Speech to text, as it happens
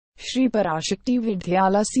Shri Parasakthi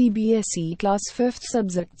Vidyalaya Cbse Class 5th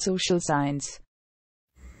Subject Social Science.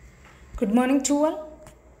 Good morning to all.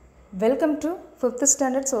 Welcome to 5th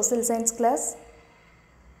Standard Social Science class.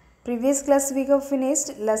 Previous class we have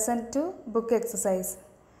finished lesson 2 book exercise.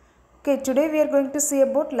 Okay, today we are going to see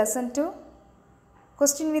about lesson 2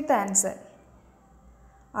 question with answer.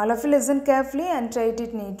 All of you listen carefully and write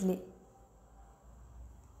it neatly.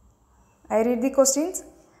 I read the questions.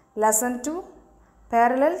 Lesson 2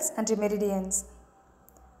 Parallels and Meridians.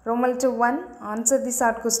 Roman 1 answer the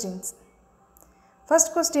short questions.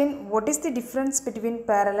 First question, what is the difference between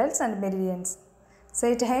parallels and meridians?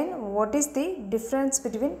 Say it again, what is the difference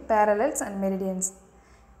between parallels and meridians?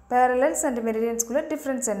 Parallels and meridians kulla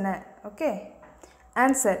difference enna? Okay.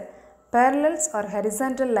 Answer, parallels are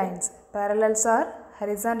horizontal lines. Parallels are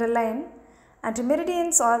horizontal line and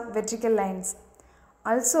meridians are vertical lines.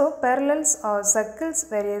 Also, parallels are circles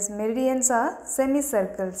whereas meridians are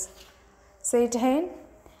semicircles. Say it again.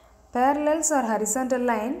 Parallels are horizontal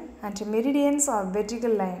line and meridians are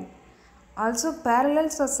vertical line. Also,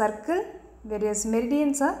 parallels are circle whereas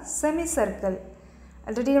meridians are semicircle.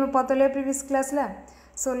 Already we பார்த்தோம் previous class la.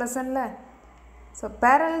 So lesson la. So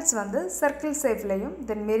parallels வந்து circle shape லையும்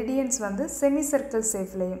then meridians வந்து semicircle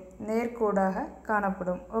shape லையும் நேர்கோடாக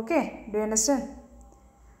காணப்படும். Okay, do you understand?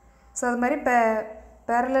 So அது மாதிரி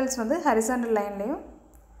parallels வந்து horizontal line லையும்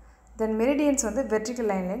then meridians வந்து vertical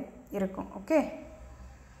line லையும் இருக்கும். Okay.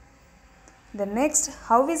 The next,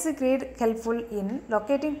 how is the grid helpful in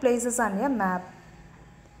locating places on a map?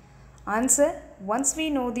 Answer, once we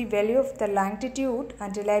know the value of the longitude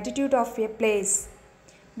and latitude of a place,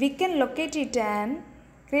 we can locate it and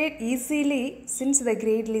grid easily since the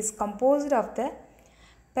grid is composed of the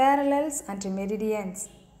parallels and meridians.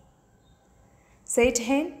 Say it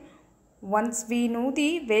again. Once we know the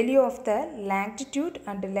value of the longitude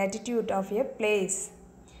and latitude of a place,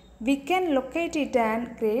 we can locate it and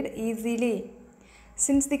grade easily.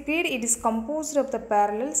 Since the grade it is composed of the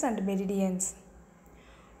parallels and meridians.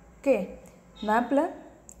 Okay, map la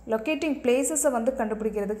locating places வந்து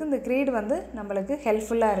கண்டுபிடிக்கிறதுக்கு இந்த grade வந்து நமக்கு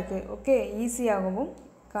ஹெல்ப்ஃபுல்லா இருக்கு. Okay, ஈஸியாகவும்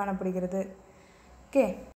காணப்படுகிறது. Okay.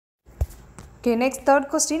 Okay, next third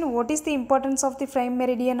question, what is the importance of the prime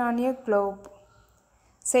meridian on a globe?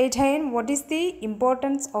 Say it again, what is the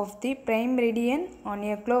importance of the prime meridian on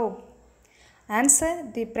a globe? Answer,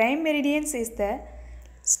 the prime meridians is the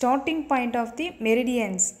starting point of the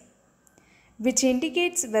meridians, which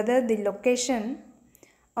indicates whether the location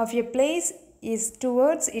of a place is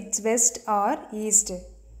towards its west or east.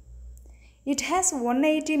 It has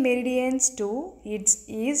 180 meridians to its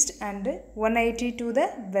east and 180 to the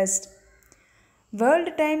west. World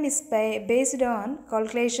time is based on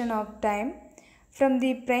calculation of time from the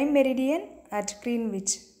prime meridian at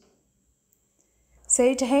Greenwich. Say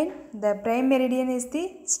it again, the prime meridian is the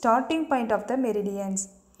starting point of the meridians,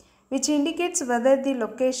 which indicates whether the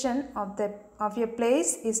location of a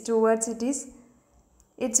place is towards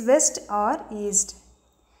its west or east.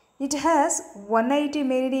 It has 180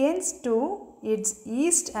 meridians to its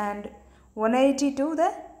east and 180 to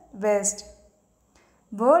the west.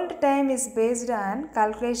 World time is based on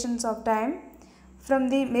calculations of time from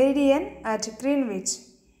the meridian at Greenwich.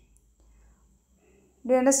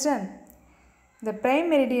 Do you understand? The prime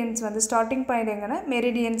meridians வந்து starting point எங்கனா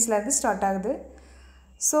meridiansல இருந்து start ஆகுது.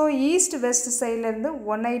 So east west sideல இருந்து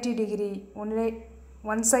 180 degree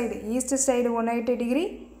one side east side 180 degree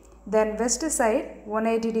then west side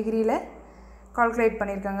 180 degreeல calculate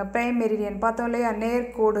பண்ணிருக்காங்க. prime meridian பார்த்தோம் இல்லையா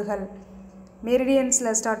நேர்கோடுகள்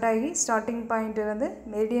meridiansல start ஆகி starting point வந்து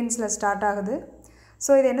meridiansல ஸ்டார்ட் ஆகுது.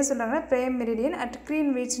 ஸோ இது என்ன சொல்கிறாங்கன்னா prime meridian at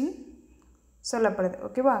Greenwich சொல்லப்படுது.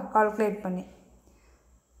 ஓகேவா, கால்குலேட் பண்ணி.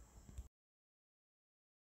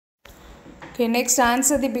 Okay, next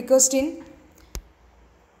answer the big question.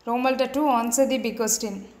 Roman 2 answer the big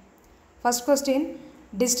question. First question,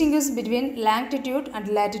 distinguish between longitude and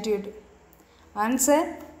latitude. Answer,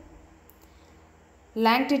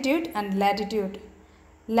 longitude and latitude.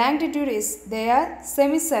 Longitude is they are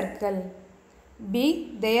semicircle. B,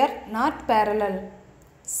 they are not parallel.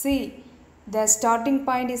 C, the starting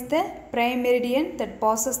point is the prime meridian that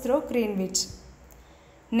passes through Greenwich.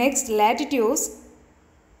 Next, latitudes.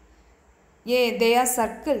 A, they are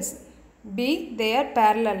circles. B, they are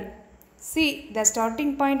parallel. C, the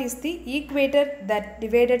starting point is the equator that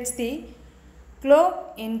divides the globe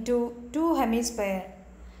into two hemispheres.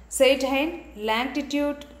 Say it again,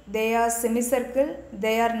 longitude, they are semicircle,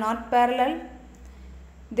 they are not parallel.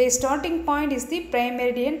 The starting point is the prime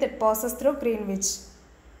meridian that passes through Greenwich.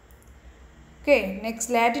 Okay, next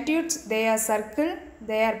latitudes, they are circle,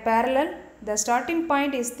 they are parallel. The starting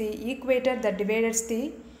point is the equator that divides the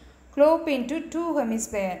globe into two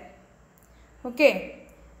hemisphere. Okay,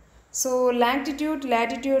 so longitude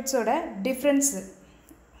latitudes oda difference.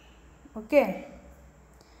 Okay,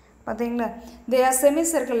 பாத்தீங்களா, they are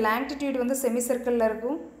semicircle. longitude வந்து semicircle ல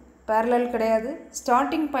இருக்கும், parallel கிடையாது.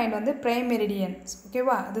 starting point வந்து prime meridian.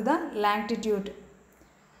 ஓகேவா, அதுதான் longitude.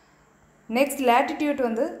 next latitude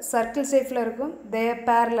வந்து circle shape ல இருக்கும், they are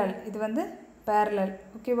parallel. இது வந்து parallel.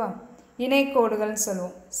 ஓகேவா, இணை கோடுகள்னு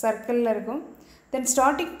சொல்லுவோம், circle ல இருக்கும். then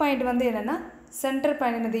starting point வந்து என்னன்னா center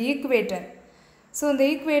point, என்னது equator. ஸோ இந்த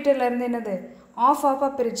ஈக்குவேட்டரில் இருந்து என்னது ஆஃபாக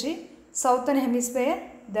பிரித்து சவுத்தர்ன் ஹெமிஸ்பியர்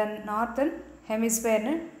தென் நார்த்தர்ன்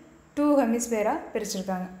ஹெமிஸ்பியர்னு டூ ஹெமிஸ்பியராக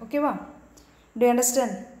பிரிச்சுருக்காங்க. ஓகேவா, to you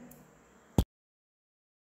understand?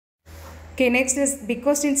 Okay, next is big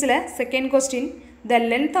கொஸ்டின்ஸில் second question. The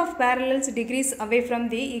length of parallels decrease away from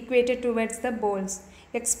the equator towards the poles.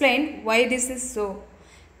 Explain why this is so.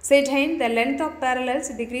 Said Hein, the length of parallels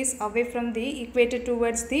decrease away from the equator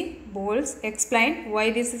towards the poles. Explain why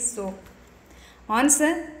this is so.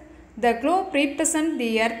 Answer. The globe represents the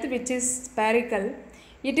earth which is spherical.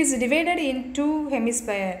 It is divided in two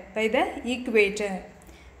hemispheres by the equator.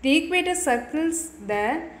 The equator circles the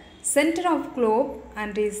center of globe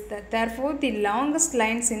and is therefore the longest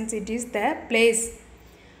line, since it is the place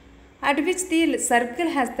at which the circle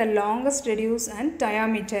has the longest radius and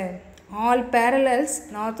diameter. All parallels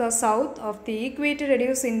north or south of the equator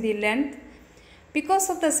reduce in the length because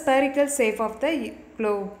of the spherical shape of the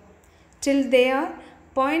globe till they are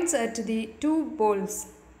points at the two poles.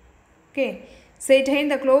 Okay, said Hein,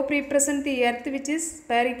 the globe represents the earth which is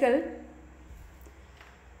spherical.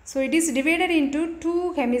 So it is divided into two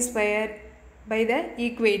hemispheres by the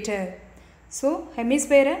equator. So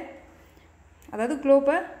hemisphere, அதாவது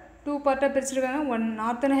குளோபை two பார்ட்டாக பிரிச்சுருக்காங்க. One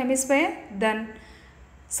northern hemisphere தென்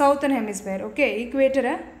southern hemisphere. Okay,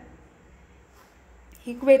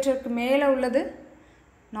 ஈக்குவேட்டருக்கு மேலே உள்ளது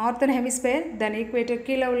northern hemisphere, தென் equator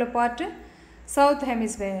கீழே உள்ள part south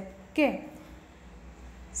hemisphere. Okay,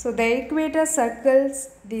 so the equator circles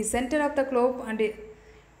the center of the globe and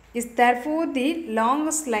is therefore the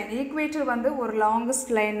longest line. equator வந்து ஒரு longest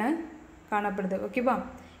line காணப்படுது. ஓகேவா,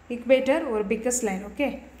 equator ஒரு biggest line. Okay,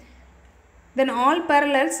 then all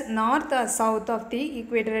parallels north or south of the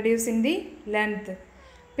equator reduce in the length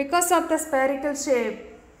because of the spherical shape.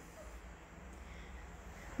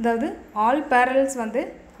 அதாவது all parallels வந்து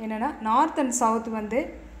என்னென்னா north and south வந்து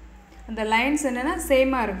அந்த லைன்ஸ் என்னென்னா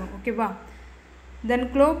சேமாக இருக்கும். ஓகேவா, தென்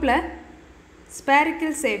குளோப்பில்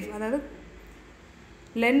ஸ்பேரிக்கல் ஷேப், அதாவது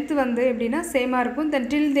லென்த் வந்து எப்படின்னா சேமாக இருக்கும். தென்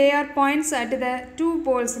டில் they are points at the two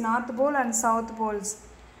poles, north pole and south poles,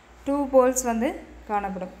 two poles வந்து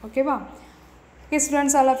காணப்படும். ஓகேவா, okay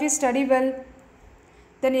students, all of you study well.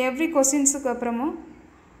 Then every கொஸ்டின்ஸுக்கு அப்புறமும்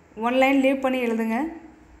ஒன் லைன் லீவ் பண்ணி எழுதுங்க.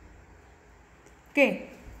 Okay,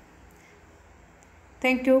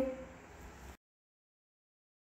 thank you.